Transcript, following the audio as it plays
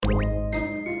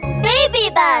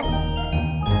bus.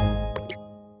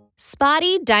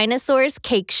 Spotty Dinosaur's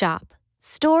Cake Shop.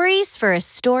 Stories for a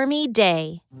stormy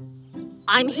day.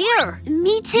 I'm here.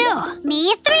 Me too.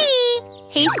 Me 3.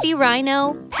 Hasty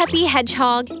Rhino, Peppy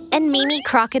Hedgehog, and Mimi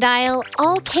Crocodile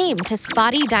all came to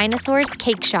Spotty Dinosaur's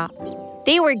Cake Shop.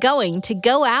 They were going to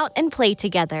go out and play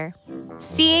together.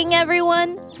 Seeing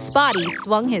everyone, Spotty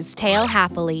swung his tail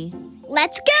happily.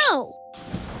 Let's go!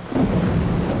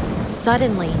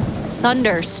 Suddenly,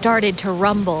 thunder started to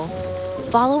rumble.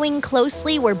 Following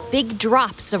closely were big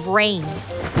drops of rain.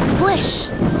 Splish!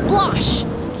 Splosh!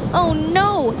 Oh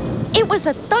no! It was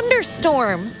a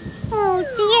thunderstorm! Oh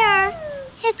dear!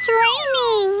 It's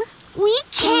raining! We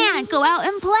can't go out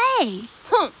and play!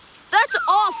 That's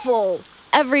awful!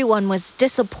 Everyone was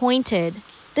disappointed.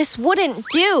 This wouldn't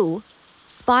do.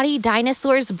 Spotty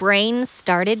Dinosaur's brain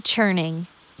started churning.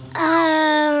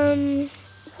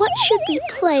 What should we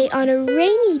play on a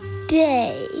rainy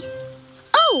day?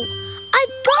 Oh,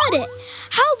 I've got it!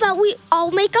 How about we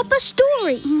all make up a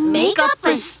story? Make up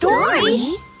a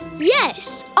story?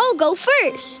 Yes, I'll go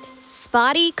first.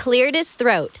 Spotty cleared his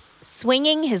throat,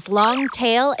 swinging his long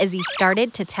tail as he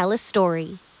started to tell a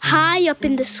story. High up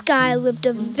in the sky lived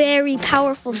a very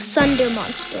powerful thunder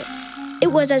monster.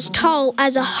 It was as tall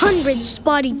as 100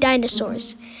 spotty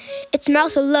dinosaurs. Its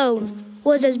mouth alone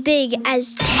was as big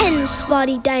as 10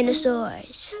 spotty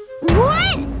dinosaurs.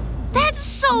 What? That's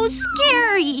so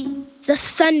scary! The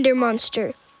thunder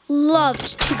monster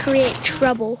loved to create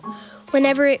trouble.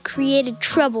 Whenever it created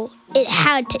trouble, it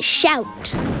had to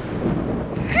shout.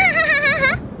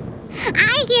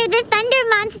 I hear the thunder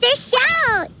monster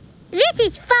shout! This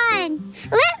is fun!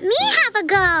 Let me have a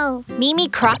go! Mimi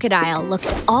Crocodile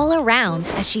looked all around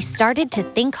as she started to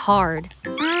think hard.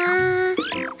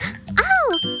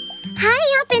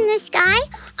 High up in the sky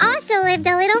also lived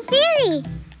a little fairy.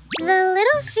 The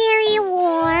little fairy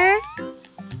wore...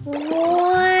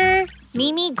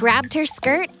 Mimi grabbed her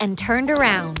skirt and turned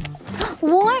around.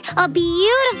 Wore a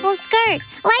beautiful skirt,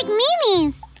 like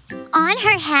Mimi's. On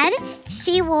her head,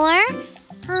 she wore...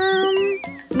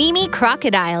 Mimi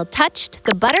Crocodile touched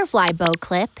the butterfly bow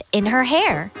clip in her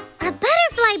hair. A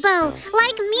butterfly bow,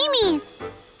 like Mimi's.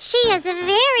 She is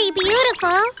very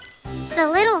beautiful. The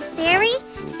little fairy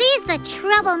sees the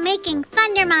trouble-making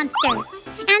thunder monster,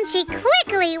 and she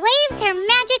quickly waves her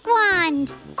magic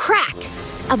wand. Crack!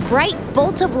 A bright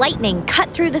bolt of lightning cut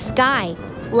through the sky,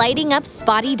 lighting up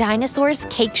Spotty Dinosaur's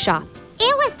Cake Shop.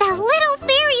 It was the little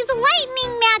fairy's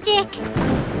lightning magic.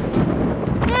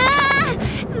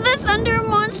 The thunder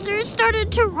monster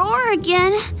started to roar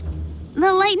again.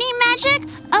 The lightning magic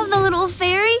of the little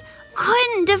fairy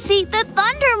couldn't defeat the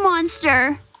thunder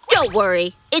monster. Don't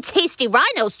worry. It's Hasty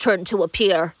Rhino's turn to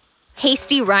appear.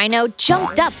 Hasty Rhino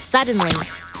jumped up suddenly.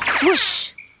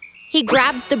 Swoosh! He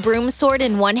grabbed the broom sword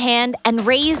in one hand and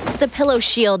raised the pillow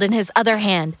shield in his other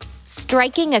hand,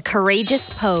 striking a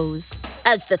courageous pose.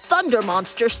 As the thunder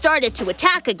monster started to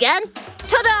attack again,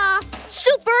 ta-da!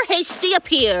 Super Hasty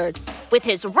appeared. With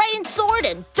his rain sword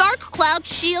and dark cloud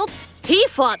shield, he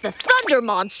fought the thunder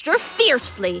monster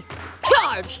fiercely.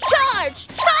 Charge! Charge!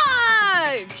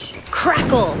 Charge!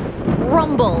 Crackle!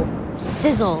 Rumble!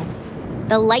 Sizzle!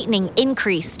 The lightning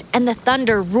increased and the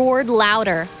thunder roared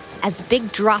louder as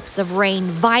big drops of rain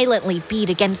violently beat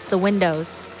against the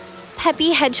windows.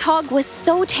 Peppy Hedgehog was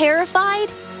so terrified,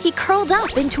 he curled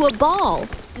up into a ball.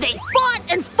 They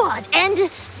fought, and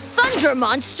Thunder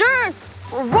Monster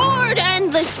roared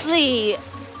endlessly.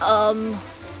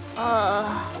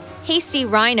 Hasty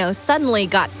Rhino suddenly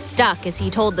got stuck as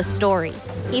he told the story.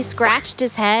 He scratched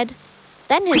his head,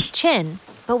 then his chin,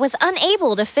 but was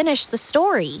unable to finish the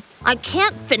story. I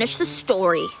can't finish the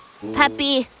story.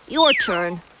 Peppy, your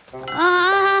turn.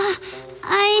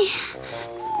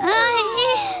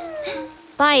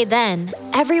 By then,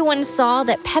 everyone saw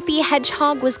that Peppy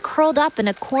Hedgehog was curled up in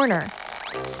a corner,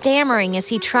 stammering as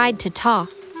he tried to talk.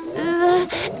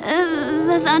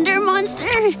 The thunder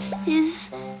monster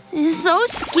is so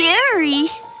scary.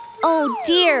 Oh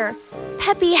dear!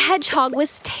 Peppy Hedgehog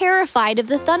was terrified of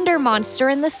the thunder monster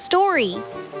in the story.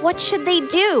 What should they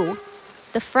do?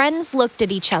 The friends looked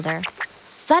at each other.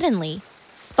 Suddenly,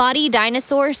 Spotty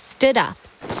Dinosaur stood up.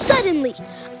 Suddenly,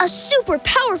 a super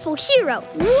powerful hero,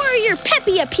 Warrior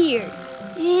Peppy, appeared.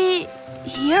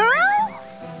 Hero?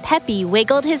 Peppy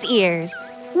wiggled his ears.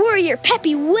 Warrior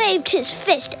Peppy waved his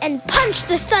fist and punched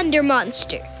the thunder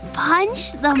monster.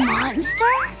 Punch the monster?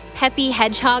 Peppy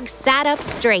Hedgehog sat up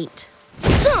straight.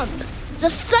 Thump! The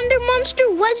thunder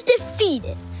monster was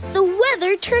defeated. The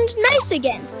weather turned nice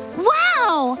again.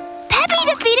 Wow! Peppy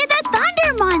defeated the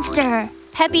thunder monster!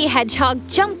 Peppy Hedgehog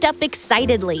jumped up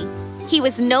excitedly. He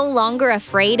was no longer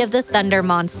afraid of the thunder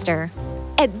monster.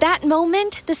 At that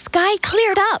moment, the sky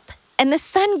cleared up, and the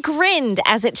sun grinned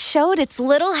as it showed its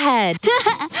little head.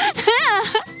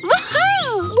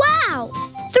 Wow!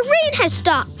 The rain has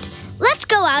stopped. Let's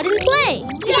go out and play.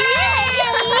 Yay!